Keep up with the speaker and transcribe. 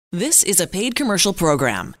This is a paid commercial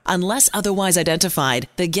program. Unless otherwise identified,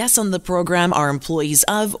 the guests on the program are employees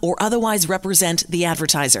of or otherwise represent the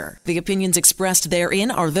advertiser. The opinions expressed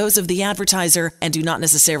therein are those of the advertiser and do not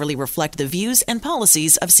necessarily reflect the views and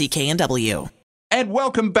policies of CKNW. And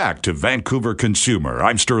welcome back to Vancouver Consumer.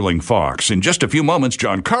 I'm Sterling Fox. In just a few moments,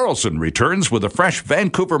 John Carlson returns with a fresh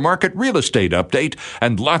Vancouver market real estate update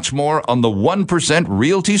and lots more on the 1%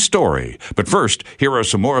 Realty story. But first, here are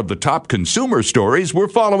some more of the top consumer stories we're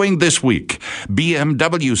following this week.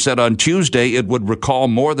 BMW said on Tuesday it would recall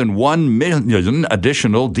more than 1 million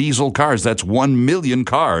additional diesel cars. That's 1 million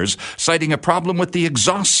cars, citing a problem with the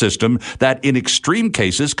exhaust system that in extreme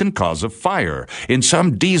cases can cause a fire. In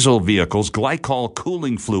some diesel vehicles, glycol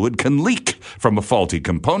cooling fluid can leak from a faulty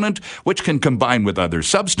component, which can combine with other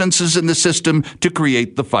substances in the system to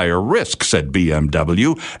create the fire risk, said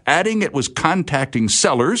BMW, adding it was contacting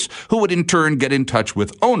sellers who would in turn get in touch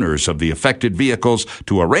with owners of the affected vehicles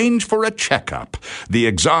to arrange for a checkup. The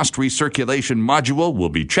exhaust recirculation module will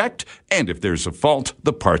be checked, and if there's a fault,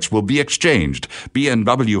 the parts will be exchanged.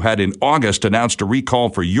 BMW had in August announced a recall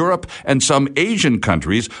for Europe and some Asian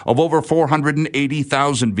countries of over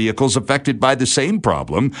 480,000 vehicles affected by the same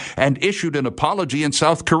problem, and issued an apology in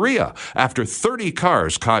South Korea after 30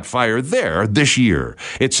 cars caught fire there this year.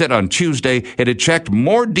 It said on Tuesday it had checked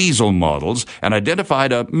more diesel models and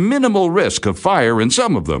identified a minimal risk of fire in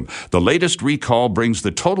some of them. The latest recall brings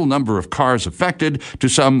the total number of cars affected to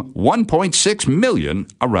some 1.6 million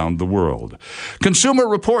around the world. Consumer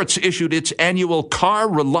Reports issued its annual car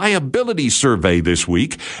reliability survey this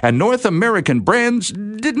week, and North American brands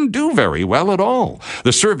didn't do very well at all.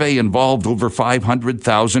 The survey involved over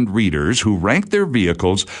 500,000 readers who ranked their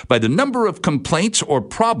vehicles by the number of complaints or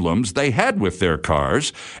problems they had with their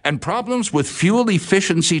cars, and problems with fuel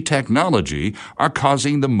efficiency technology are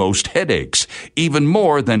causing the most headaches, even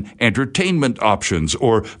more than entertainment options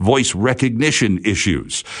or voice recognition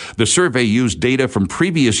issues. The survey used data from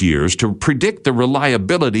previous years to predict the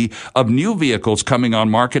reliability of new vehicles coming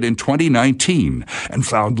on market in 2019 and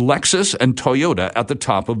found Lexus and Toyota at the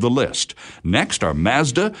top of the list. Next are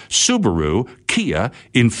Mazda, Subaru, Kia,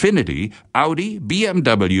 Infiniti, Audi,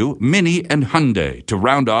 BMW, Mini, and Hyundai to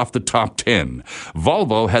round off the top 10.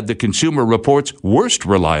 Volvo had the Consumer Reports' worst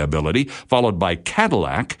reliability, followed by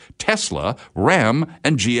Cadillac, Tesla, Ram,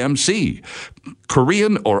 and GMC.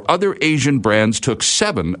 Korean or other Asian brands took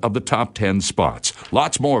 7 of the top 10 spots.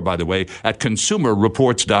 Lots more, by the way, at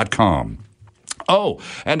consumerreports.com. Oh,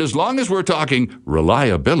 and as long as we're talking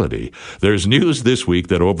reliability, there's news this week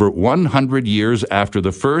that over 100 years after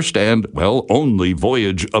the first and, well, only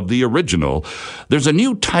voyage of the original, there's a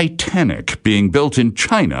new Titanic being built in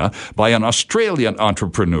China by an Australian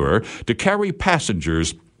entrepreneur to carry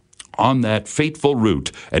passengers on that fateful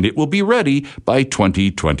route, and it will be ready by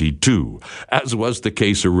 2022. As was the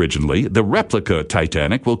case originally, the replica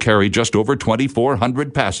Titanic will carry just over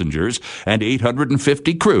 2,400 passengers and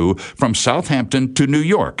 850 crew from Southampton to New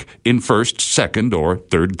York in first, second, or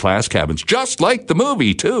third-class cabins, just like the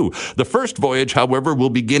movie, too. The first voyage, however, will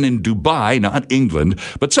begin in Dubai, not England,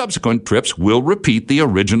 but subsequent trips will repeat the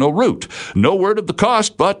original route. No word of the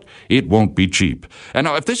cost, but it won't be cheap. And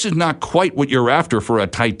now, if this is not quite what you're after for a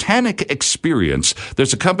Titanic experience,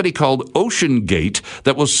 there's a company called Ocean Gate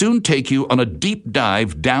that will soon take you on a deep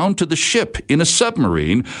dive down to the ship in a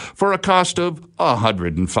submarine for a cost of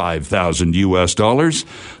 $105,000.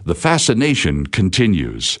 The fascination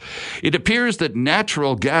continues. It appears that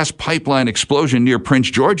natural gas pipeline explosion near Prince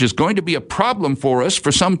George is going to be a problem for us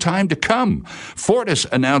for some time to come. Fortis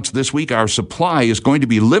announced this week our supply is going to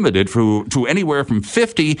be limited to anywhere from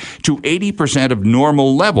 50 to 80% of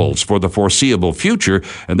normal levels for the foreseeable future,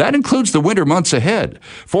 and that includes the winter months ahead.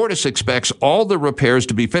 Fortis expects all the repairs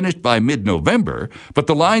to be finished by mid-November, but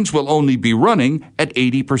the lines will only be running at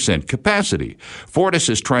 80% capacity. Fortis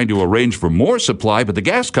is trying to arrange for more supply, but the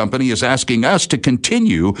gas company is asking us to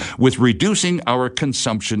continue with reducing our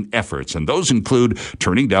consumption efforts, and those include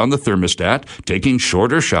turning down the thermostat, taking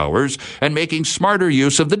shorter showers, and making smarter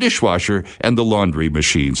use of the dishwasher and the laundry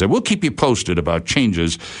machines. And we'll keep you posted about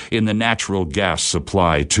changes in the natural gas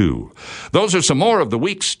supply, too. Those are some more of the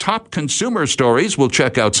week's top consumer stories. We'll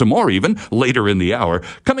check out some more even later in the hour.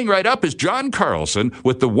 Coming right up is John Carlson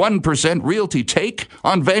with the 1% Realty take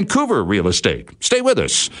on Vancouver real estate. Stay with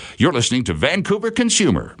us. You're listening to Vancouver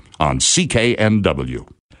Consumer on CKNW.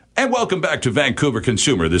 And welcome back to Vancouver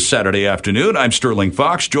Consumer this Saturday afternoon. I'm Sterling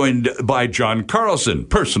Fox, joined by John Carlson,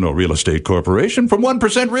 Personal Real Estate Corporation from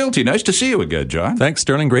 1% Realty. Nice to see you again, John. Thanks,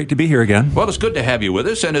 Sterling. Great to be here again. Well, it's good to have you with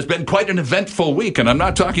us, and it's been quite an eventful week. And I'm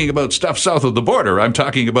not talking about stuff south of the border. I'm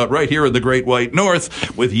talking about right here in the Great White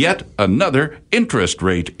North with yet another interest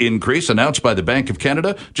rate increase announced by the Bank of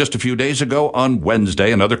Canada just a few days ago on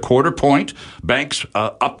Wednesday. Another quarter point. Banks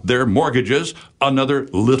up their mortgages another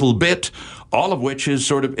little bit. All of which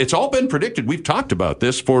is it's all been predicted. We've talked about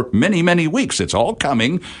this for many, many weeks. It's all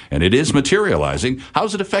coming, and it is materializing.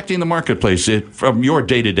 How's it affecting the marketplace from your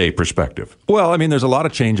day-to-day perspective? Well, I mean, there's a lot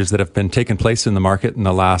of changes that have been taking place in the market in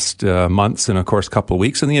the last months and, of course, couple of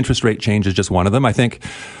weeks, and the interest rate change is just one of them. I think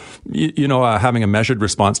having a measured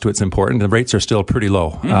response to it's important. The rates are still pretty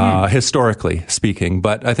low, historically speaking.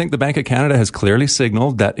 But I think the Bank of Canada has clearly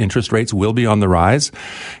signaled that interest rates will be on the rise.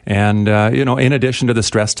 And, in addition to the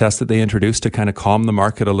stress test that they introduced to kind of calm the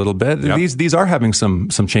market a little bit, these are having some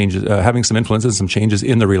changes, having some influences, some changes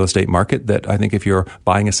in the real estate market that I think if you're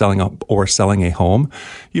buying or selling a home,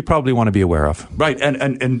 you probably want to be aware of. Right. And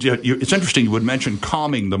it's interesting you would mention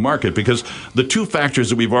calming the market because the two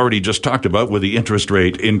factors that we've already just talked about with the interest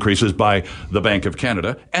rate increases by the Bank of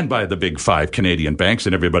Canada and by the big five Canadian banks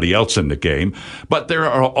and everybody else in the game. But there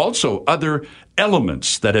are also other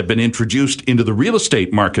elements that have been introduced into the real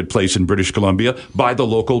estate marketplace in British Columbia by the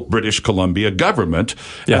local British Columbia government.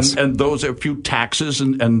 Yes. And those are a few taxes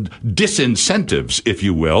and disincentives, if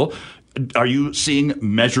you will. Are you seeing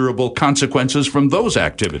measurable consequences from those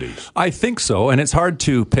activities? I think so. And it's hard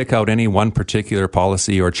to pick out any one particular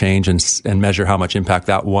policy or change and measure how much impact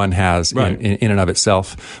that one has in and of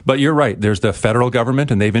itself. But you're right. There's the federal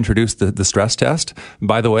government, and they've introduced the stress test.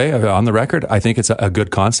 By the way, on the record, I think it's a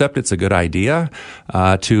good concept. It's a good idea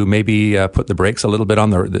to maybe put the brakes a little bit on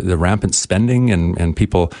the rampant spending and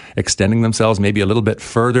people extending themselves maybe a little bit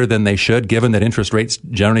further than they should, given that interest rates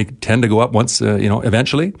generally tend to go up once,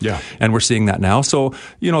 eventually. Yeah. And we're seeing that now. So,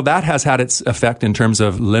 that has had its effect in terms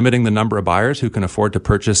of limiting the number of buyers who can afford to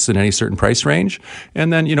purchase in any certain price range.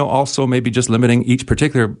 And then, also maybe just limiting each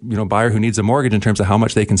particular, buyer who needs a mortgage in terms of how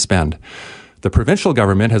much they can spend. The provincial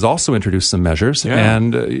government has also introduced some measures. Yeah.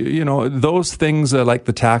 And, those things like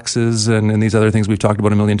the taxes and these other things we've talked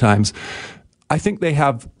about a million times, I think they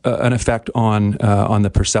have an effect on the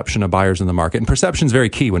perception of buyers in the market. And perception is very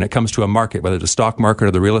key when it comes to a market, whether it's a stock market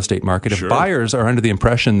or the real estate market. Sure. If buyers are under the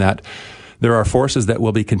impression that there are forces that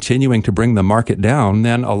will be continuing to bring the market down,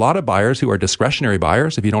 then a lot of buyers who are discretionary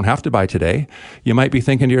buyers, if you don't have to buy today, you might be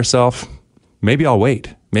thinking to yourself, maybe I'll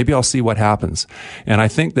wait. Maybe I'll see what happens. And I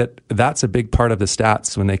think that that's a big part of the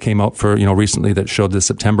stats when they came out for, recently that showed the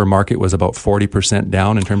September market was about 40%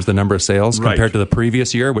 down in terms of the number of sales compared to the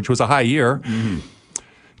previous year, which was a high year. Mm-hmm.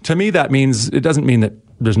 To me, it doesn't mean that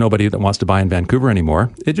there's nobody that wants to buy in Vancouver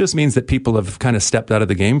anymore. It just means that people have kind of stepped out of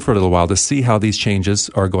the game for a little while to see how these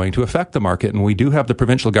changes are going to affect the market. And we do have the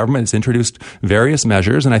provincial government that's introduced various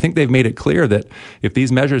measures. And I think they've made it clear that if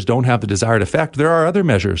these measures don't have the desired effect, there are other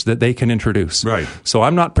measures that they can introduce. Right. So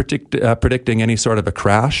I'm not predicting any sort of a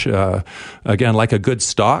crash. Again, like a good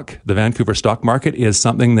stock, the Vancouver stock market is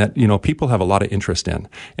something that, people have a lot of interest in.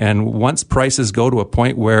 And once prices go to a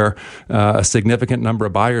point where a significant number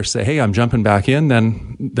of buyers say, hey, I'm jumping back in,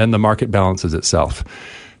 then the market balances itself.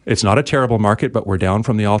 It's not a terrible market, but we're down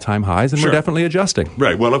from the all-time highs, and Sure. We're definitely adjusting.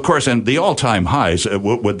 Right. Well, of course, and the all-time highs,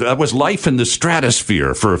 that was life in the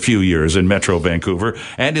stratosphere for a few years in Metro Vancouver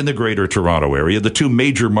and in the Greater Toronto area, the two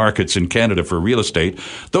major markets in Canada for real estate.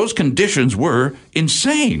 Those conditions were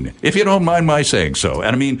insane, if you don't mind my saying so.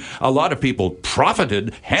 And I mean, a lot of people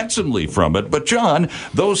profited handsomely from it. But, John,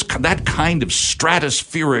 that kind of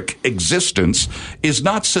stratospheric existence is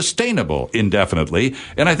not sustainable indefinitely,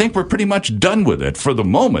 and I think we're pretty much done with it for the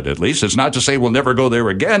moment. At least it's not to say we'll never go there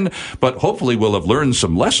again, but hopefully we'll have learned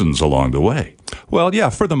some lessons along the way. Well, yeah,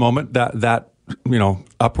 for the moment that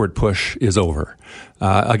upward push is over.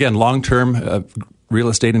 Again, long term. Real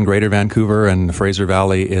estate in Greater Vancouver and the Fraser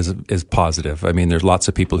Valley is positive. I mean, there's lots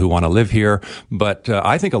of people who want to live here, but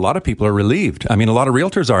I think a lot of people are relieved. I mean, a lot of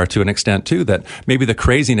realtors are to an extent too, that maybe the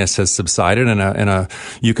craziness has subsided and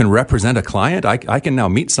you can represent a client. I can now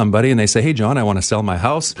meet somebody and they say, hey, John, I want to sell my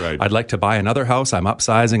house. Right. I'd like to buy another house. I'm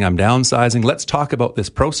upsizing. I'm downsizing. Let's talk about this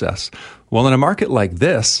process. Well, in a market like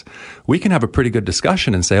this, we can have a pretty good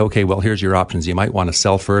discussion and say, okay, well, here's your options. You might want to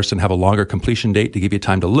sell first and have a longer completion date to give you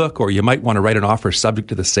time to look, or you might want to write an offer subject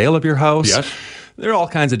to the sale of your house. Yes. There are all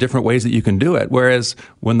kinds of different ways that you can do it. Whereas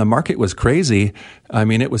when the market was crazy, I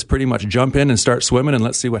mean, it was pretty much jump in and start swimming and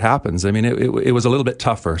let's see what happens. I mean, it was a little bit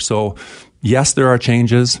tougher. So yes, there are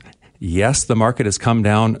changes. Yes, the market has come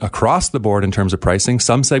down across the board in terms of pricing.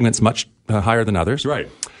 Some segments much higher than others. Right.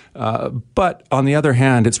 But on the other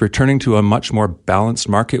hand, it's returning to a much more balanced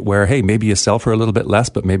market where, hey, maybe you sell for a little bit less,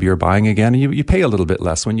 but maybe you're buying again and you pay a little bit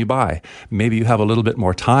less when you buy. Maybe you have a little bit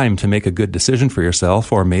more time to make a good decision for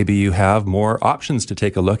yourself, or maybe you have more options to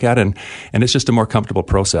take a look at, and it's just a more comfortable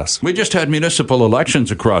process. We just had municipal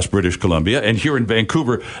elections across British Columbia, and here in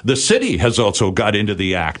Vancouver, the city has also got into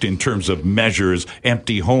the act in terms of measures,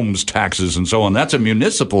 empty homes taxes, and so on. That's a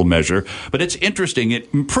municipal measure, but it's interesting.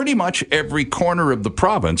 In pretty much every corner of the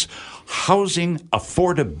province, housing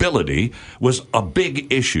affordability was a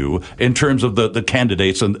big issue in terms of the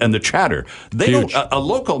candidates and the chatter. A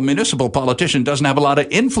local municipal politician doesn't have a lot of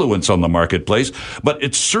influence on the marketplace, but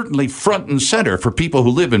it's certainly front and center for people who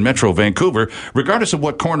live in Metro Vancouver, regardless of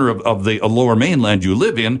what corner of the Lower Mainland you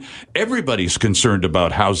live in. Everybody's concerned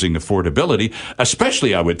about housing affordability,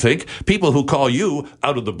 especially, I would think, people who call you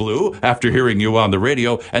out of the blue after hearing you on the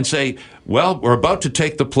radio and say, well, we're about to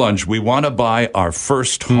take the plunge. We want to buy our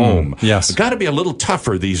first home. Yes. It's got to be a little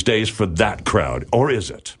tougher these days for that crowd, or is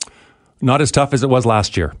it? Not as tough as it was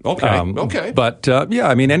last year. Okay. But yeah,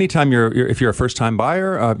 I mean, anytime if you're a first-time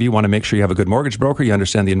buyer, you want to make sure you have a good mortgage broker, you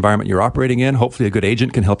understand the environment you're operating in. Hopefully a good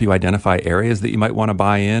agent can help you identify areas that you might want to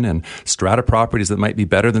buy in and strata properties that might be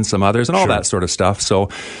better than some others and all that sort of stuff. So,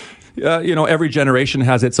 every generation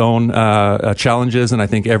has its own challenges, and I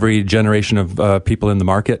think every generation of people in the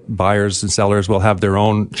market, buyers and sellers, will have their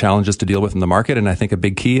own challenges to deal with in the market. And I think a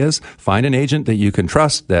big key is find an agent that you can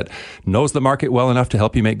trust, that knows the market well enough to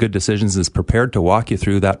help you make good decisions, is prepared to walk you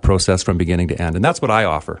through that process from beginning to end. And that's what I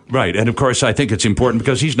offer. Right. And of course, I think it's important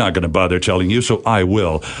because he's not going to bother telling you, so I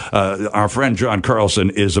will. Our friend John Carlson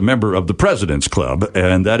is a member of the President's Club,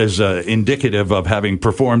 and that is indicative of having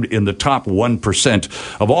performed in the top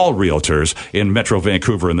 1% of all realtors in Metro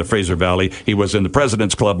Vancouver and the Fraser Valley. He was in the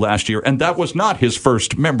President's Club last year, and that was not his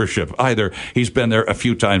first membership either. He's been there a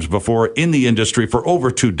few times before in the industry for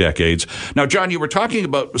over 2 decades. Now, John, you were talking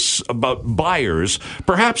about buyers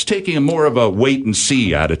perhaps taking a more of a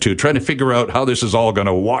wait-and-see attitude, trying to figure out how this is all going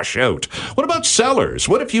to wash out. What about sellers?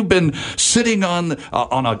 What if you've been sitting on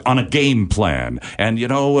a game plan, and,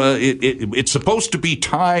 it's supposed to be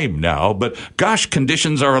time now, but gosh,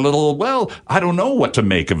 conditions are a little, I don't know what to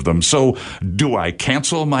make of them. So do I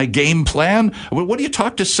cancel my game plan? What do you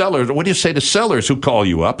talk to sellers? What do you say to sellers who call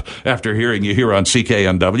you up after hearing you here on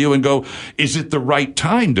CKNW and go, is it the right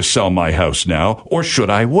time to sell my house now, or should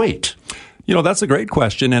I wait? That's a great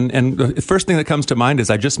question. And the first thing that comes to mind is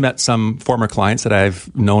I just met some former clients that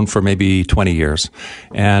I've known for maybe 20 years.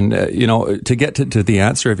 And, to get to the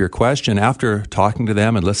answer of your question, after talking to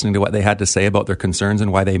them and listening to what they had to say about their concerns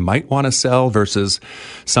and why they might want to sell versus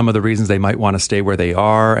some of the reasons they might want to stay where they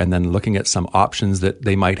are, and then looking at some options that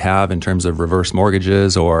they might have in terms of reverse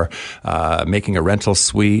mortgages or making a rental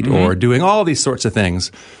suite or doing all these sorts of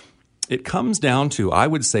things, it comes down to, I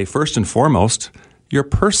would say, first and foremost, your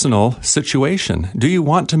personal situation. Do you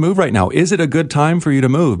want to move right now? Is it a good time for you to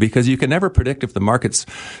move? Because you can never predict if the market's,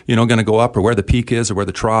 going to go up or where the peak is or where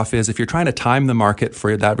the trough is. If you're trying to time the market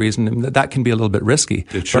for that reason, that can be a little bit risky.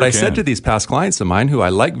 But I said to these past clients of mine who I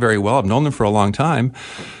like very well, I've known them for a long time,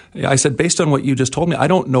 I said, based on what you just told me, I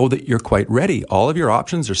don't know that you're quite ready. All of your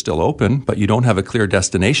options are still open, but you don't have a clear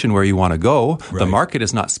destination where you want to go. Right. The market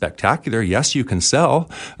is not spectacular. Yes, you can sell,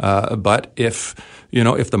 but if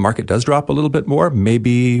the market does drop a little bit more,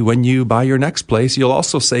 maybe when you buy your next place, you'll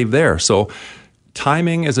also save there. So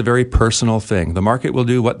timing is a very personal thing. The market will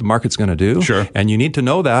do what the market's going to do. Sure. And you need to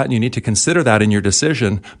know that, and you need to consider that in your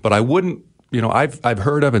decision. But I wouldn't, I've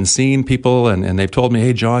heard of and seen people, and they've told me,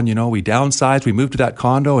 hey, John, we downsized, we moved to that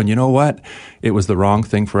condo, and you know what? It was the wrong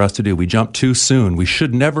thing for us to do. We jumped too soon. We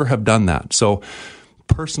should never have done that. So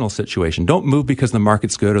personal situation. Don't move because the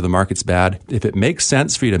market's good or the market's bad. If it makes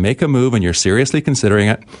sense for you to make a move and you're seriously considering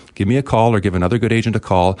it, give me a call or give another good agent a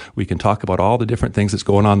call. We can talk about all the different things that's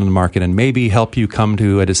going on in the market and maybe help you come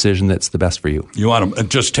to a decision that's the best for you. You want to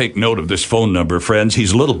just take note of this phone number, friends.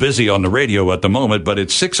 He's a little busy on the radio at the moment, but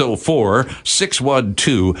it's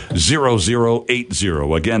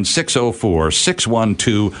 604-612-0080. Again,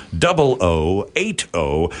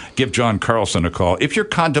 604-612-0080. Give John Carlson a call if you're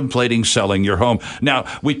contemplating selling your home. Now,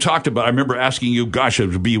 we talked about, I remember asking you, gosh, it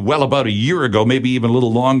would be well about a year ago, maybe even a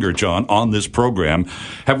little longer, John, on this program.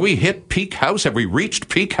 Have we hit peak house? Have we reached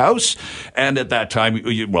peak house? And at that time,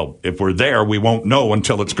 if we're there, we won't know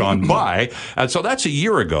until it's gone by. And so that's a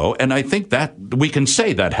year ago. And I think that we can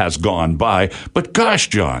say that has gone by. But gosh,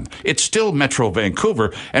 John, it's still Metro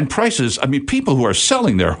Vancouver. And prices, people who are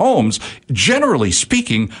selling their homes, generally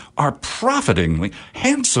speaking, are profiting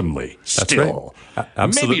handsomely still. That's right.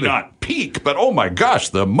 Absolutely. Maybe not peak, but oh my gosh,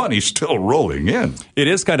 the money's still rolling in. It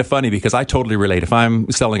is kind of funny because I totally relate. If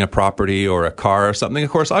I'm selling a property or a car or something, of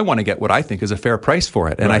course, I want to get what I think is a fair price for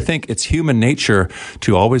it. And Right. I think it's human nature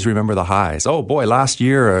to always remember the highs. Oh boy, last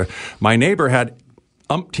year my neighbor had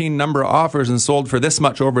umpteen number of offers and sold for this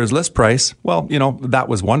much over his list price. Well, that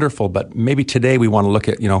was wonderful, but maybe today we want to look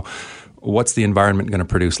at, what's the environment going to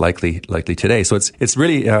produce likely today? So it's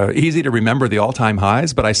really easy to remember the all-time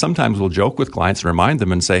highs, but I sometimes will joke with clients and remind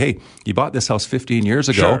them and say, hey, you bought this house 15 years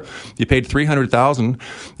ago. Sure. You paid $300,000.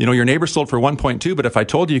 Your neighbor sold for 1.2, but if I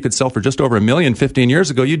told you could sell for just over $1 million 15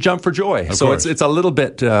 years ago, you'd jump for joy. Of So course. it's a little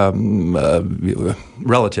bit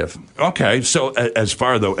relative. Okay, so as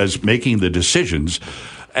far, though, as making the decisions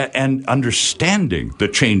and understanding the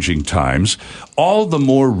changing times, all the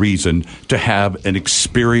more reason to have an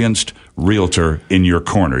experienced realtor in your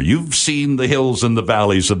corner. You've seen the hills and the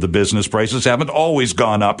valleys of the business. Prices haven't always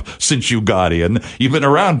gone up since you got in. You've been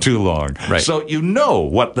around too long. Right. So you know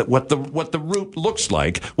what the route looks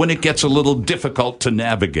like when it gets a little difficult to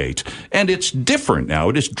navigate. And it's different now.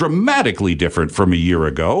 It is dramatically different from a year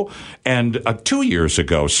ago and 2 years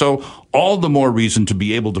ago. So all the more reason to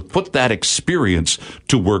be able to put that experience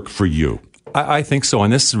to work for you. I think so.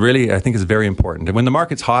 And this really, I think, is very important. And when the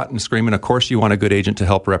market's hot and screaming, of course, you want a good agent to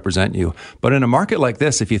help represent you. But in a market like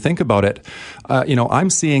this, if you think about it, I'm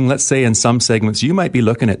seeing, let's say in some segments, you might be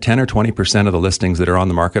looking at 10 or 20% of the listings that are on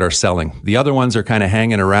the market are selling. The other ones are kind of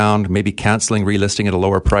hanging around, maybe canceling, relisting at a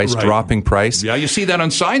lower price, Right. dropping price. Yeah, you see that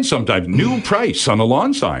on signs sometimes. New price on a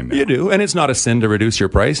lawn sign now. You do. And it's not a sin to reduce your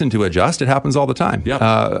price and to adjust. It happens all the time. Yep.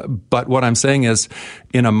 But what I'm saying is,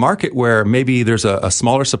 in a market where maybe there's a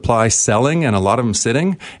smaller supply selling and a lot of them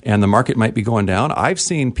sitting and the market might be going down, I've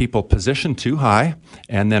seen people position too high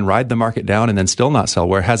and then ride the market down and then still not sell.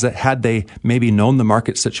 Whereas had they maybe known the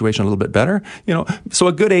market situation a little bit better, so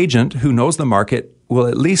a good agent who knows the market will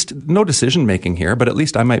at least, no decision making here, but at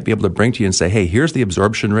least I might be able to bring to you and say, hey, here's the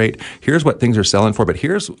absorption rate, here's what things are selling for, but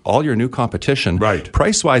here's all your new competition. Right.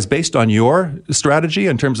 Price-wise, based on your strategy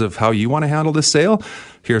in terms of how you want to handle this sale,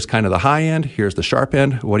 here's kind of the high end, here's the sharp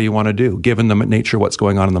end. What do you want to do, given the nature of what's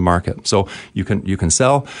going on in the market? So you can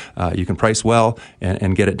sell, you can price well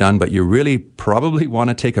and get it done, but you really probably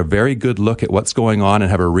want to take a very good look at what's going on and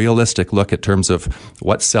have a realistic look in terms of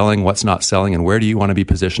what's selling, what's not selling, and where do you want to be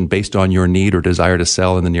positioned based on your need or desire to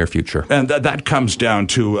sell in the near future. And that comes down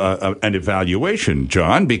to an evaluation,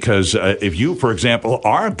 John, because if you, for example,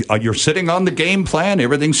 you're sitting on the game plan,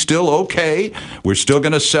 everything's still okay, we're still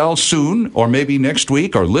going to sell soon or maybe next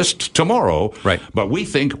week or list tomorrow, right? But we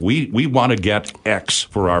think we want to get X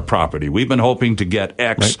for our property. We've been hoping to get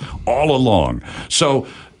X all along. So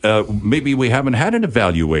maybe we haven't had an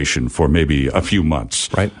evaluation for maybe a few months.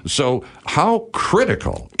 Right. So how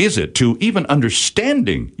critical is it to even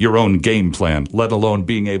understanding your own game plan, let alone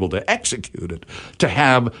being able to execute it, to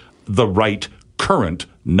have the right current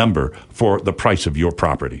number for the price of your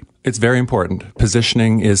property? It's very important.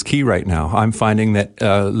 Positioning is key right now. I'm finding that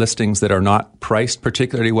listings that are not priced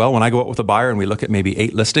particularly well, when I go out with a buyer and we look at maybe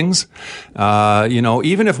 8 listings,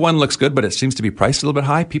 even if one looks good, but it seems to be priced a little bit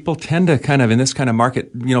high, people tend to kind of, in this kind of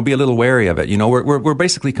market, be a little wary of it. We're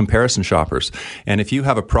basically comparison shoppers. And if you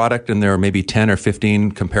have a product and there are maybe 10 or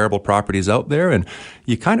 15 comparable properties out there, and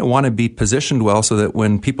you kind of want to be positioned well so that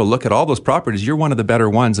when people look at all those properties, you're one of the better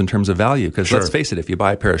ones in terms of value. Because Sure. let's face it, if you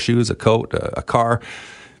buy a pair of shoes, a coat, a car,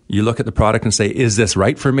 you look at the product and say, is this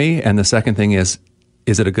right for me? And the second thing is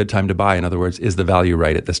it a good time to buy? In other words, is the value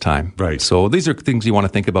right at this time? Right. So these are things you want to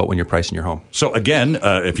think about when you're pricing your home. So again,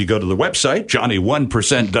 if you go to the website,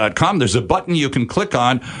 Johnny1%.com, there's a button you can click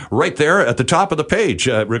on right there at the top of the page,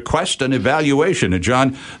 request an evaluation. And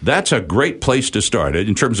John, that's a great place to start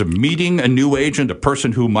in terms of meeting a new agent, a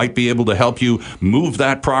person who might be able to help you move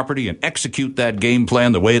that property and execute that game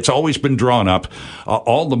plan the way it's always been drawn up.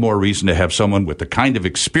 All the more reason to have someone with the kind of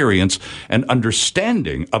experience and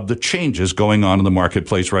understanding of the changes going on in the marketplace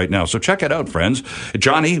right now. So check it out, friends.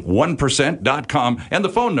 Johnny1%.com. And the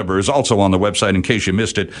phone number is also on the website in case you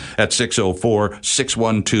missed it at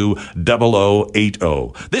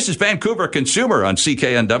 604-612-0080. This is Vancouver Consumer on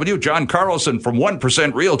CKNW. John Carlson from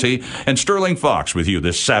 1% Realty and Sterling Fox with you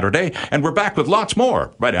this Saturday. And we're back with lots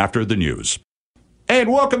more right after the news.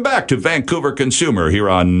 And welcome back to Vancouver Consumer here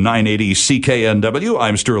on 980 CKNW.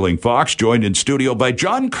 I'm Sterling Fox, joined in studio by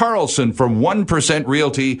John Carlson from 1%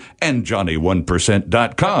 Realty and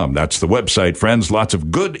Johnny1%.com. That's the website, friends. Lots of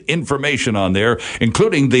good information on there,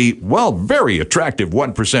 including the, very attractive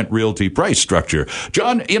 1% Realty price structure.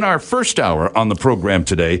 John, in our first hour on the program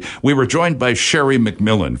today, we were joined by Sherry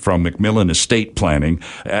McMillan from McMillan Estate Planning,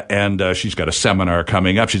 and she's got a seminar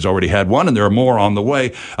coming up. She's already had one, and there are more on the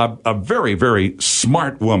way. A very, very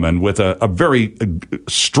smart woman with a very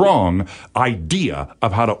strong idea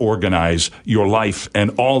of how to organize your life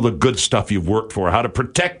and all the good stuff you've worked for, how to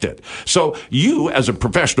protect it. So you, as a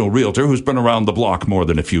professional realtor who's been around the block more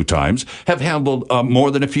than a few times, have handled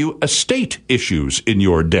more than a few estate issues in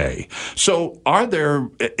your day. So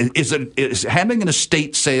is handling an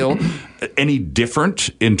estate sale any different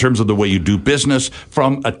in terms of the way you do business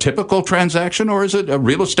from a typical transaction, or is it a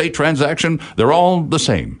real estate transaction? They're all the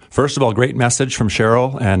same. First of all, great message from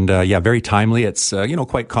Cheryl, and very timely. It's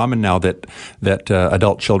quite common now that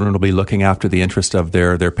adult children will be looking after the interest of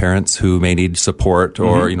their parents who may need support,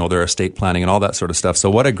 or their estate planning and all that sort of stuff. So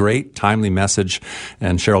what a great timely message,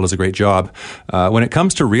 and Cheryl does a great job. When it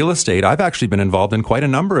comes to real estate, I've actually been involved in quite a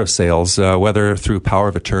number of sales, whether through power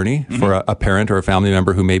of attorney for a parent or a family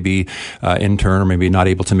member who may be in turn or maybe not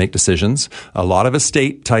able to make decisions. A lot of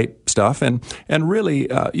estate type stuff, and really,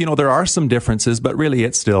 there are some differences, but really,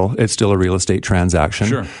 it's still a real estate transaction.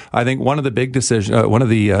 Sure. I think one of the big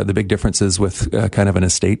the big differences with kind of an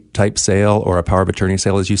estate type sale or a power of attorney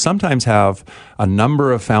sale is you sometimes have a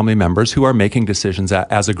number of family members who are making decisions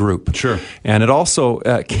as a group. Sure. And it also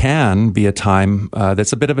can be a time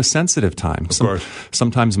that's a bit of a sensitive time. Of course.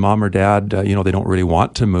 Sometimes mom or dad, they don't really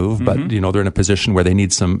want to move, but they're in a position where they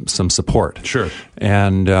need some support. Sure.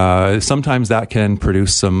 And sometimes that can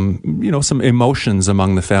produce some emotions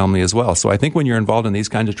among the family as well. So I think when you're involved in these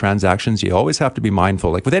kinds of transactions, you always have to be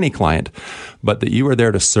mindful, like with any client, but that you are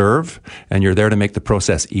there to serve, and you're there to make the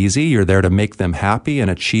process easy. You're there to make them happy and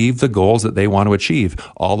achieve the goals that they want to achieve,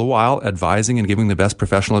 all the while advising and giving the best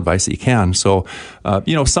professional advice that you can. So,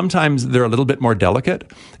 sometimes they're a little bit more delicate,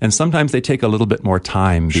 and sometimes they take a little bit more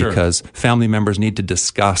time because family members need to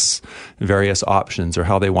discuss various options or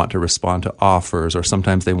how they want to respond to offers, or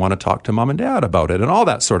sometimes they want to talk to mom and dad about it and all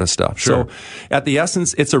that sort of stuff. Sure. So at the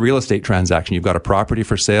essence, it's a real estate transaction. You've got a property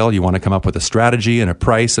for sale. You want to come up with a strategy and a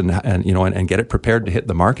price and get it prepared to hit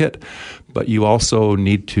the market. But you also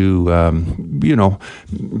need to,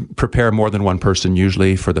 prepare more than one person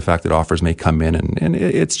usually for the fact that offers may come in. And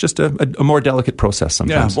it's just a more delicate process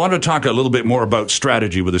sometimes. Yeah, I want to talk a little bit more about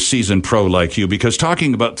strategy with a seasoned pro like you, because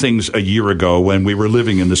talking about things a year ago when we were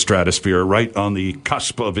living in the stratosphere, right on the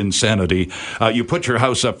cusp of insanity, you put your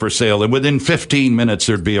house up for sale, and within 15 minutes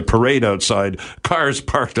there'd be a parade outside, cars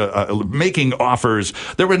parked, making offers.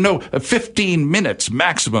 There were no 15 minutes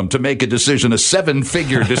maximum to make a decision, a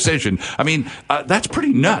 7-figure decision. I mean, that's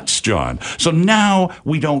pretty nuts, John. So now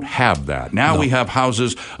we don't have that. Now we have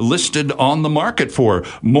houses listed on the market for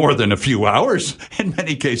more than a few hours, in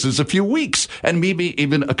many cases a few weeks, and maybe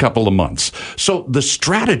even a couple of months. So the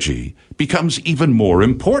strategy becomes even more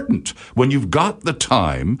important when you've got the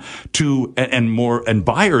time to, and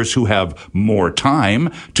buyers who have more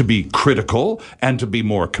time to be critical and to be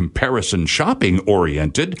more comparison shopping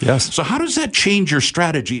oriented. Yes. So how does that change your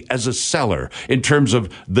strategy as a seller in terms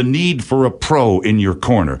of the need for a pro in your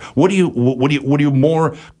corner? What are you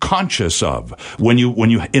more conscious of when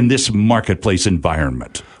you in this marketplace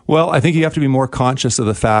environment? Well, I think you have to be more conscious of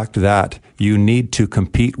the fact that you need to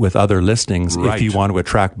compete with other listings if you want to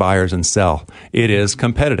attract buyers and sell. It is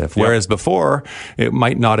competitive. Yep. Whereas before, it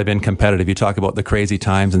might not have been competitive. You talk about the crazy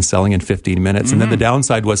times and selling in 15 minutes. And then the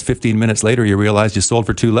downside was 15 minutes later, you realized you sold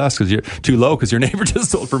for too low because your neighbor just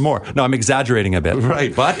sold for more. No, I'm exaggerating a bit.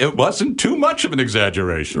 Right. But it wasn't too much of an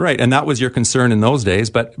exaggeration. Right. And that was your concern in those days.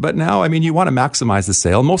 But now, I mean, you want to maximize the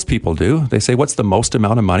sale. Most people do. They say, what's the most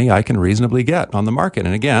amount of money I can reasonably get on the market?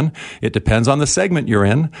 And again, it depends on the segment you're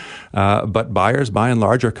in. But buyers, by and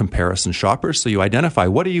large, are comparison shoppers. So you identify,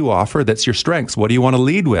 what do you offer that's your strengths? What do you want to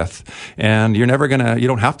lead with? And you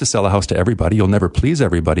don't have to sell a house to everybody. You'll never please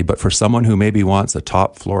everybody. But for someone who maybe wants a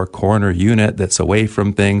top floor corner unit that's away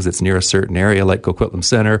from things, that's near a certain area like Coquitlam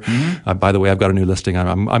Center. By the way, I've got a new listing.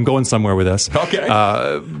 I'm going somewhere with this. Okay.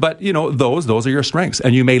 But those are your strengths.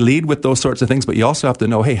 And you may lead with those sorts of things, but you also have to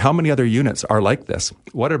know, hey, how many other units are like this?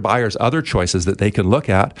 What are buyers' other choices that they can look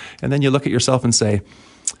at? And then you look at yourself and say,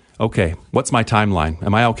 okay, what's my timeline?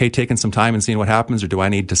 Am I okay taking some time and seeing what happens, or do I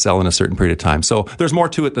need to sell in a certain period of time? So there's more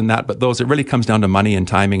to it than that, but it really comes down to money and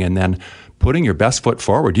timing, and then putting your best foot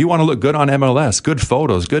forward. Do you want to look good on MLS, good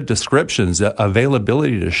photos, good descriptions,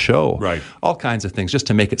 availability to show, right? All kinds of things just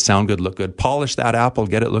to make it sound good, look good. Polish that apple,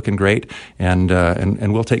 get it looking great, and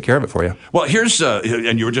we'll take care of it for you. Well, here's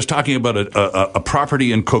and you were just talking about a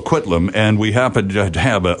property in Coquitlam, and we happen to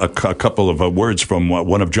have a couple of words from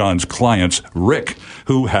one of John's clients, Rick,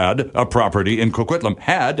 who had a property in Coquitlam,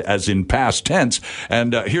 had as in past tense,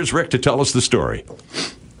 and here's Rick to tell us the story.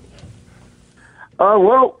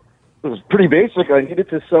 Well, it was pretty basic. I needed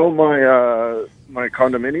to sell my my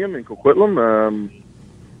condominium in Coquitlam.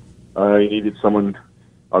 I needed someone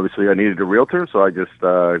obviously I needed a realtor, so I just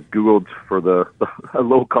Googled for a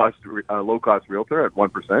low cost realtor at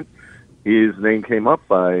 1%. His name came up.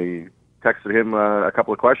 I texted him a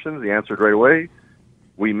couple of questions. He answered right away.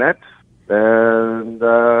 We met, and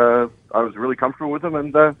I was really comfortable with him,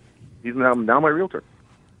 and he's now my realtor.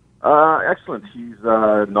 Excellent. He's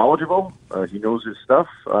knowledgeable. He knows his stuff.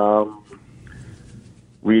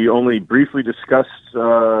 We only briefly discussed,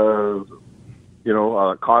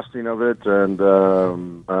 costing of it and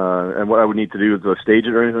what I would need to do to stage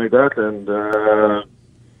it or anything like that. And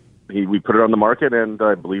we put it on the market, and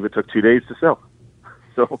I believe it took 2 days to sell.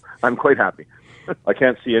 So I'm quite happy. I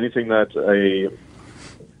can't see anything that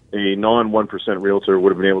a non-1% realtor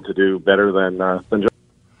would have been able to do better than John.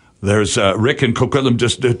 There's Rick in Coquitlam.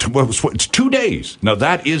 It's 2 days. Now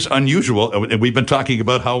that is unusual, and we've been talking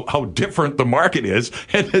about how different the market is.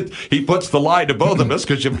 And he puts the lie to both of us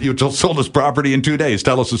because you sold his property in 2 days.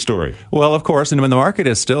 Tell us the story. Well, of course, and when the market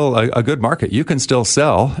is still a good market, you can still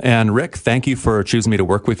sell. And Rick, thank you for choosing me to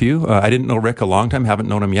work with you. I didn't know Rick a long time. Haven't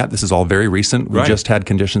known him yet. This is all very recent. We just had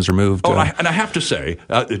conditions removed. Oh, and I have to say,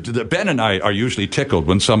 Ben and I are usually tickled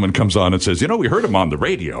when someone comes on and says, we heard him on the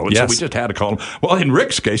radio, and so we just had to call him. Well, in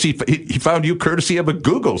Rick's case, he found you courtesy of a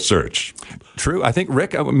Google search. True. I think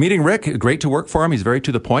meeting Rick, great to work for him. He's very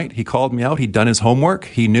to the point. He called me out. He'd done his homework.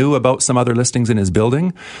 He knew about some other listings in his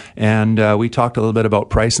building. And we talked a little bit about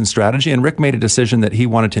price and strategy. And Rick made a decision that he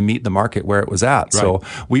wanted to meet the market where it was at. Right. So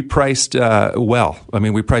we priced well. I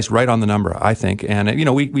mean, we priced right on the number, I think. And,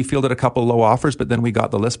 we fielded a couple low offers, but then we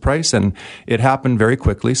got the list price and it happened very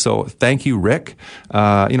quickly. So thank you, Rick.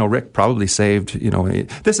 Rick probably saved,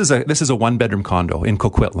 this is a one-bedroom condo in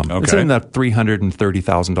Coquitlam. Okay. It's in the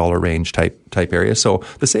 $330,000 range type area. So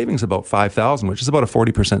the savings is about $5,000, which is about a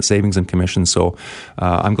 40% savings in commission. So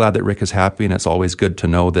I'm glad that Rick is happy, and it's always good to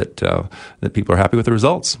know that people are happy with the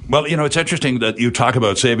results. Well, it's interesting that you talk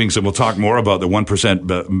about savings, and we'll talk more about the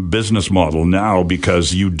 1% business model now,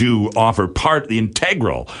 because you do offer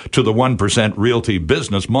integral to the 1% realty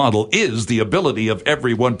business model is the ability of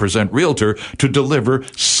every 1% realtor to deliver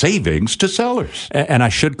savings to sellers. And I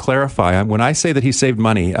should clarify, when I say that he saved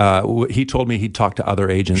money, he told me he'd talked to other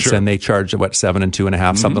agents, and they charged 7 and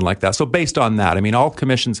 2.5, something like that. So based on that, all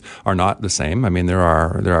commissions are not the same. There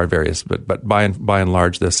are various, but by and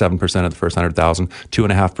large, the 7% of the first 100,000,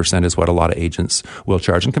 2.5% is what a lot of agents will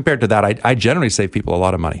charge. And compared to that, I generally save people a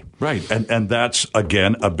lot of money. Right, and that's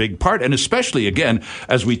again a big part, and especially again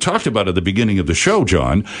as we talked about at the beginning of the show,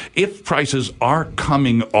 John, if prices are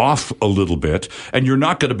coming off a little bit, and you're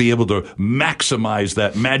not going to be able to maximize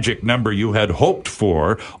that magic number you had hoped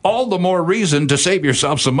for, all the more reason to save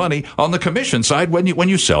yourself some money on the commission side when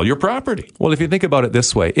you sell your property. Well, if you think about it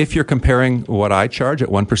this way, if you're comparing what I charge at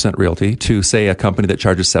 1% realty to, say, a company that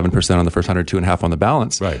charges 7% on the first 100, 2.5 on the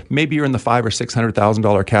balance, right, maybe you're in the $500,000 or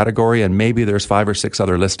 $600,000 category, and maybe there's 5 or 6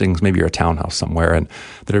 other listings, maybe you're a townhouse somewhere, and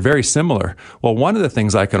that are very similar. Well, one of the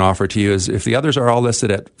things I can offer to you is if the others are all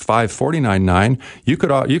listed at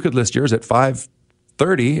 $549,900, you could list yours at $530,000,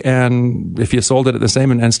 and if you sold it at the same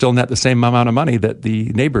and still net the same amount of money that the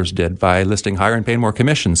neighbors did by listing higher and paying more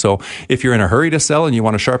commission. So if you're in a hurry to sell and you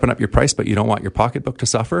want to sharpen up your price, but you don't want your pocketbook to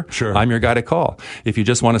suffer, sure, I'm your guy to call. If you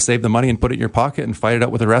just want to save the money and put it in your pocket and fight it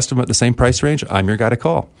out with the rest of them at the same price range, I'm your guy to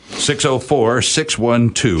call.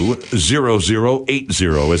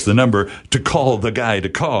 604-612-0080 is the number to call the guy to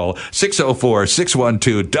call.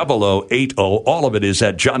 604-612-0080. All of it is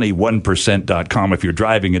at Johnny1%.com. If you're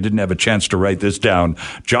driving and didn't have a chance to write this down,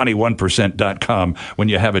 Johnny1%.com when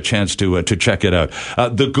you have a chance to check it out.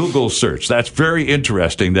 The Google search, that's very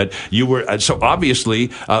interesting that you were, so obviously,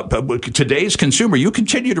 today's consumer, you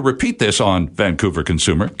continue to repeat this on Vancouver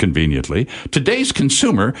Consumer, conveniently. Today's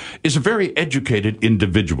consumer is a very educated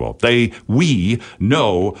individual. We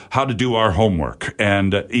know how to do our homework.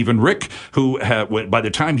 And even Rick, who by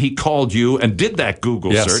the time he called you and did that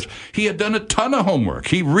Google search, he had done a ton of homework.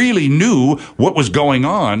 He really knew what was going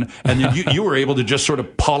on, and you were able to just sort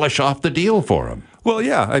of polish off the deal for him. Well,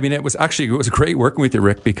 yeah. It was great working with you,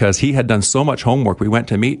 Rick, because he had done so much homework. We went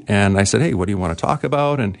to meet, and I said, hey, what do you want to talk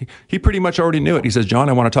about? And he pretty much already knew it. He says, John,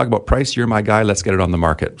 I want to talk about price. You're my guy. Let's get it on the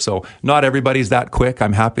market. So not everybody's that quick.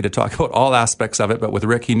 I'm happy to talk about all aspects of it. But with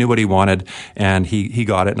Rick, he knew what he wanted, and he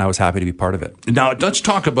got it, and I was happy to be part of it. Now, let's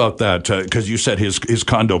talk about that, because you said his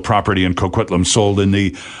condo property in Coquitlam sold in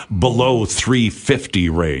the below 350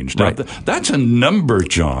 range. Now, right. That's a number,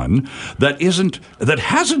 John, that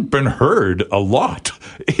hasn't been heard a lot not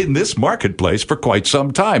in this marketplace for quite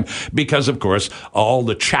some time because, of course, all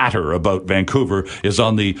the chatter about Vancouver is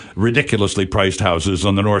on the ridiculously priced houses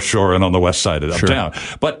on the North Shore and on the west side of uptown.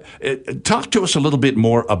 Sure. But talk to us a little bit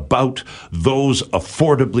more about those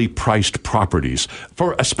affordably priced properties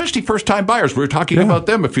for especially first-time buyers. We were talking about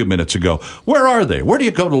them a few minutes ago. Where are they? Where do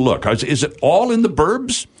you go to look? Is it all in the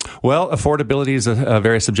burbs? Well, affordability is a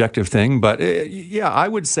very subjective thing, but I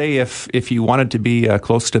would say if you wanted to be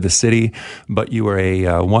close to the city, but you were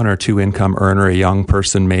a one or two income earner, a young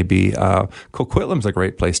person, maybe Coquitlam's a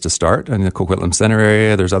great place to start. In the Coquitlam Center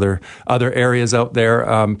area, there's other areas out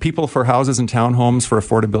there. People for houses and townhomes for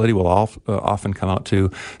affordability will often come out to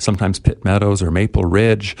sometimes Pitt Meadows or Maple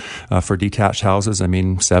Ridge for detached houses. I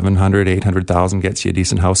mean, 700, 800,000 gets you a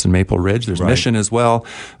decent house in Maple Ridge. There's Mission as well.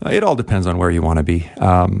 It all depends on where you want to be.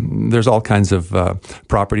 There's all kinds of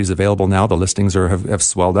properties available now. The listings have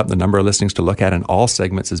swelled up. The number of listings to look at in all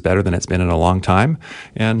segments is better than it's been in a long time.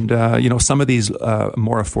 And, some of these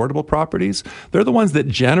more affordable properties, they're the ones that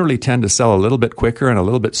generally tend to sell a little bit quicker and a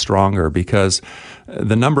little bit stronger because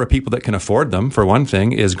the number of people that can afford them, for one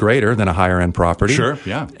thing, is greater than a higher-end property. Sure,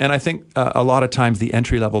 yeah. And I think a lot of times the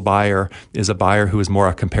entry-level buyer is a buyer who is more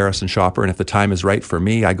a comparison shopper. And if the time is right for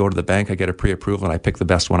me, I go to the bank, I get a pre-approval, and I pick the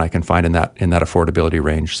best one I can find in that affordability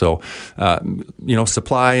range. So,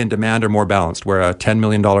 supply and demand are more balanced, where a $10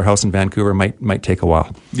 million house in Vancouver might take a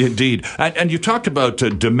while. Indeed. And you talked about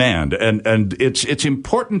demand, and it's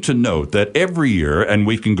important to note that every year, and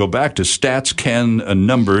we can go back to Stats Can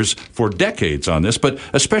numbers for decades on this, but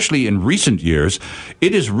especially in recent years,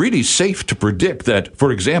 it is really safe to predict that,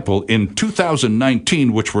 for example, in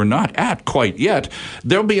 2019, which we're not at quite yet,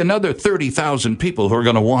 there'll be another 30,000 people who are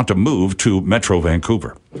going to want to move to Metro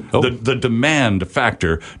Vancouver. Oh. The demand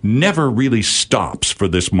factor never really stops for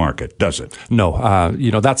this market, does it? No.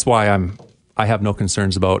 That's why I have no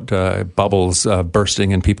concerns about bubbles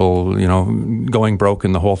bursting and people, going broke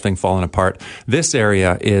and the whole thing falling apart. This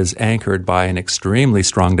area is anchored by an extremely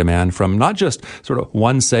strong demand from not just sort of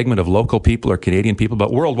one segment of local people or Canadian people,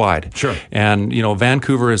 but worldwide. Sure. And,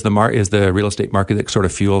 Vancouver is the real estate market that sort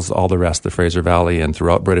of fuels all the rest, the Fraser Valley and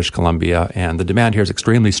throughout British Columbia. And the demand here is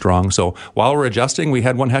extremely strong. So while we're adjusting, we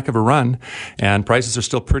had one heck of a run and prices are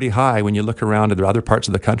still pretty high when you look around at the other parts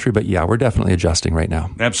of the country. But yeah, we're definitely adjusting right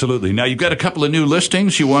now. Absolutely. Now, you've got a couple of new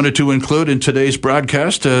listings you wanted to include in today's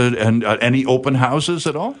broadcast, and any open houses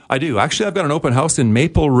at all? I do. Actually, I've got an open house in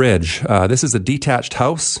Maple Ridge. This is a detached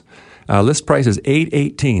house. List price is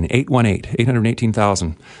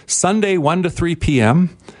 $818,000. Sunday, 1 to 3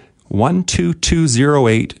 p.m.,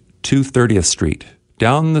 12208 230th Street.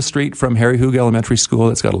 Down the street from Harry Hoog Elementary School.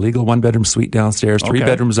 It's got a legal one-bedroom suite downstairs, 3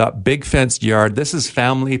 bedrooms up, big fenced yard. This is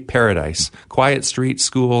family paradise. Quiet street,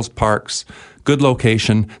 schools, parks. Good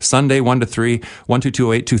location. Sunday, 1 to 3,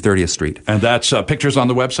 12208 230th Street. And that's pictures on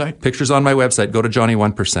the website? Pictures on my website. Go to Johnny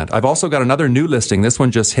 1%. I've also got another new listing. This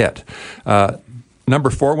one just hit.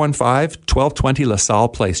 Number 415, 1220 LaSalle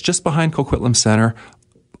Place, just behind Coquitlam Center.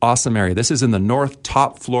 Awesome area. This is in the north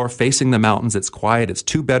top floor facing the mountains. It's quiet. It's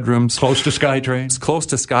 2 bedrooms. Close to SkyTrain? It's close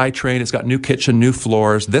to SkyTrain. It's got new kitchen, new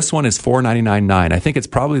floors. This one is $499,900. I think it's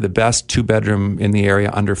probably the best 2-bedroom in the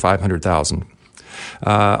area under $500,000.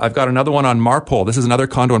 I've got another one on Marpole. This is another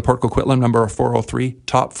condo in Port Coquitlam, number 403,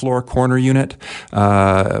 top floor corner unit.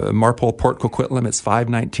 Marpole, Port Coquitlam. It's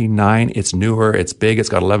 $519,900. It's newer. It's big. It's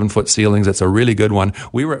got 11-foot ceilings. It's a really good one.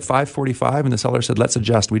 We were at $545,000, and the seller said, let's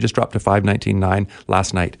adjust. We just dropped to $519,900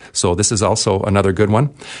 last night. So this is also another good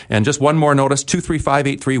one. And just one more notice,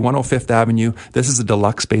 23583 105th Avenue. This is a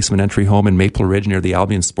deluxe basement entry home in Maple Ridge near the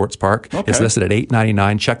Albion Sports Park. Okay. It's listed at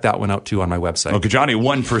 $899,000. Check that one out, too, on my website. Okay,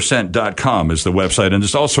 Johnny1%.com is the website, and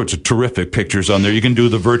there's all sorts of terrific pictures on there. You can do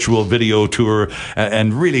the virtual video tour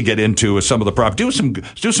and really get into some of the property. Do some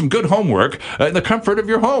good homework in the comfort of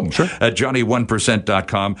your home. Sure. At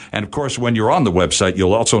Johnny1%.com. And of course, when you're on the website,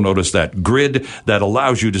 you'll also notice that grid that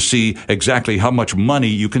allows you to see exactly how much money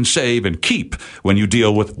you can save and keep when you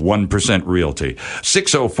deal with 1% Realty.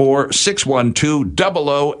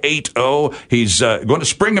 604-612-0080. He's going to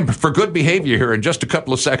spring him for good behavior here in just a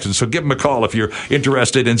couple of seconds, so give him a call if you're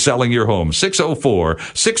interested in selling your home.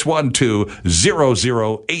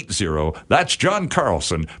 604-612-0080. That's John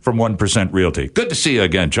Carlson from 1% Realty. Good to see you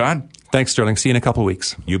again, John. Thanks, Sterling. See you in a couple of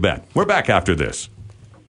weeks. You bet. We're back after this.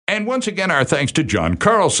 And once again, our thanks to John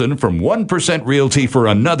Carlson from 1% Realty for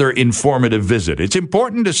another informative visit. It's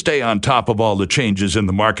important to stay on top of all the changes in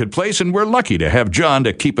the marketplace, and we're lucky to have John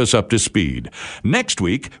to keep us up to speed. Next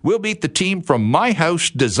week, we'll meet the team from My House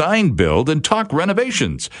Design Build and talk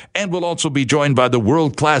renovations. And we'll also be joined by the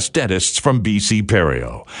world-class dentists from BC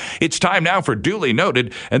Perio. It's time now for Duly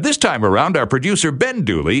Noted, and this time around, our producer Ben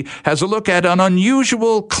Dooley has a look at an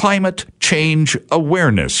unusual climate change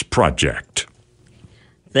awareness project.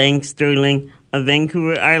 Thanks, Sterling. A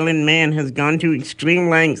Vancouver Island man has gone to extreme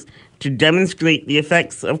lengths to demonstrate the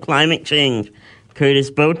effects of climate change. Curtis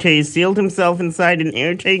Bote sealed himself inside an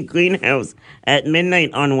airtight greenhouse at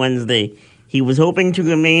midnight on Wednesday. He was hoping to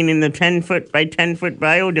remain in the 10-foot by 10-foot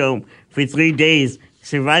biodome for 3 days,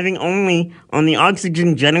 surviving only on the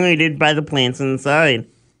oxygen generated by the plants inside.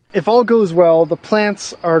 If all goes well, the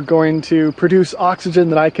plants are going to produce oxygen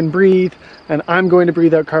that I can breathe, and I'm going to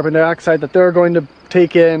breathe out carbon dioxide that they're going to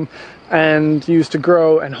take in and use to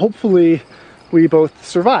grow, and hopefully we both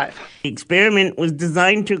survive. The experiment was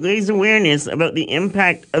designed to raise awareness about the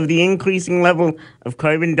impact of the increasing level of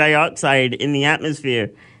carbon dioxide in the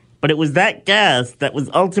atmosphere. But it was that gas that was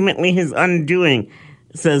ultimately his undoing,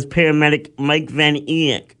 says paramedic Mike Van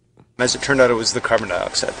Eyck. As it turned out, it was the carbon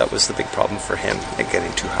dioxide that was the big problem for him, it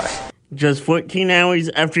getting too high. Just 14 hours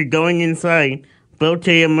after going inside, Bote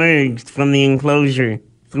emerged from the enclosure.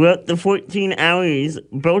 Throughout the 14 hours,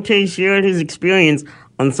 Bote shared his experience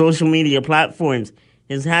on social media platforms.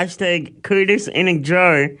 His hashtag Curtis in a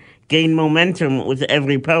Jar gained momentum with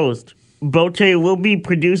every post. Bote will be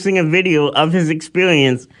producing a video of his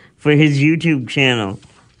experience for his YouTube channel.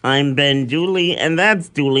 I'm Ben Dooley, and that's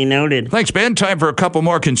Duly Noted. Thanks, Ben. Time for a couple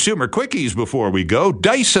more consumer quickies before we go.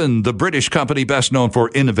 Dyson, the British company best known for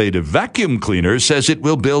innovative vacuum cleaners, says it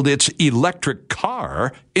will build its electric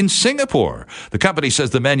car in Singapore. The company says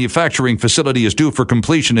the manufacturing facility is due for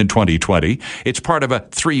completion in 2020. It's part of a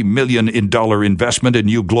 $3 million investment in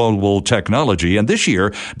new global technology. And this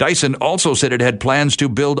year, Dyson also said it had plans to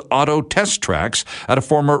build auto test tracks at a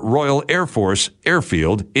former Royal Air Force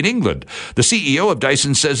airfield in England. The CEO of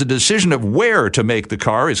Dyson says the decision of where to make the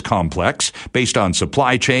car is complex, based on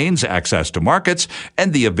supply chains, access to markets,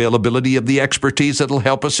 and the availability of the expertise that will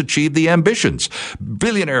help us achieve the ambitions.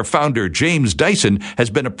 Billionaire founder James Dyson has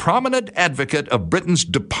been a prominent advocate of Britain's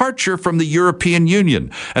departure from the European Union,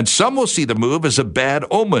 and some will see the move as a bad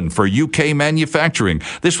omen for UK manufacturing.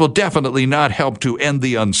 This will definitely not help to end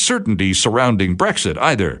the uncertainty surrounding Brexit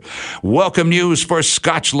either. Welcome news for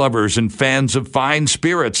Scotch lovers and fans of fine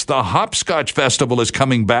spirits. The Hopscotch Festival is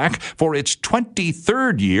coming back for its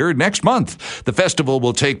 23rd year next month. The festival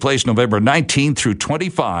will take place November 19 through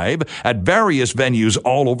 25 at various venues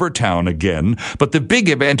all over town again, but the big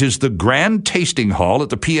event is the Grand Tasting Hall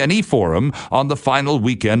at the PNE Forum on the final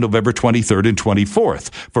weekend, November 23rd and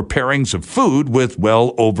 24th, for pairings of food with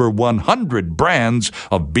well over 100 brands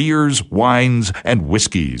of beers, wines, and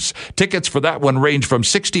whiskeys. Tickets for that one range from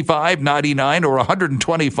 $65, $99, or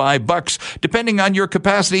 $125, depending on your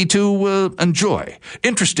capacity to enjoy.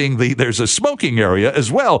 Interestingly, there's a smoking area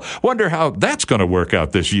as well. Wonder how that's going to work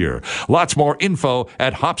out this year. Lots more info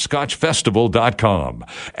at hopscotchfestival.com.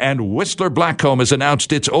 And Whistler Blackcomb has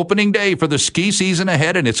announced its opening day for the ski season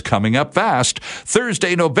ahead, and it's coming up fast.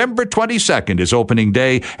 Thursday, November 22nd is opening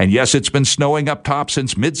day, and yes, it's been snowing up top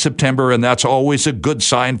since mid-September, and that's always a good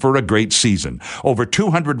sign for a great season. Over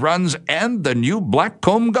 200 runs and the new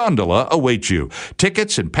Blackcomb Gondola await you.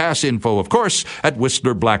 Tickets and pass info, of course, at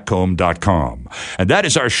whistlerblackcomb.com. And that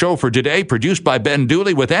is our show for today, produced by Ben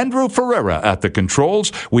Dooley with Andrew Ferreira at the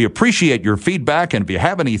controls. We appreciate your feedback, and if you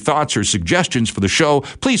have any thoughts or suggestions for the show,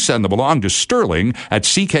 please send them along to Sterling at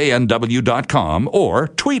cknw.com or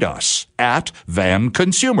tweet us at Van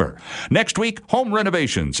Consumer. Next week, home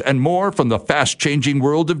renovations and more from the fast-changing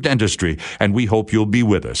world of dentistry, and we hope you'll be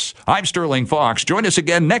with us. I'm Sterling Fox. Join us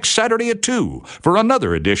again next Saturday at 2 for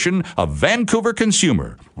another edition of Vancouver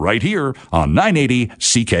Consumer, right here on 980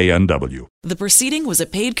 CKNW. The proceeding was a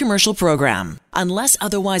paid commercial program. Unless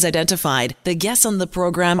otherwise identified, the guests on the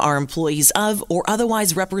program are employees of or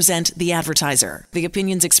otherwise represent the advertiser. The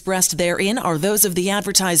opinions expressed therein are those of the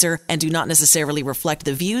advertiser and do not necessarily reflect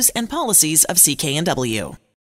the views and policies of CKNW.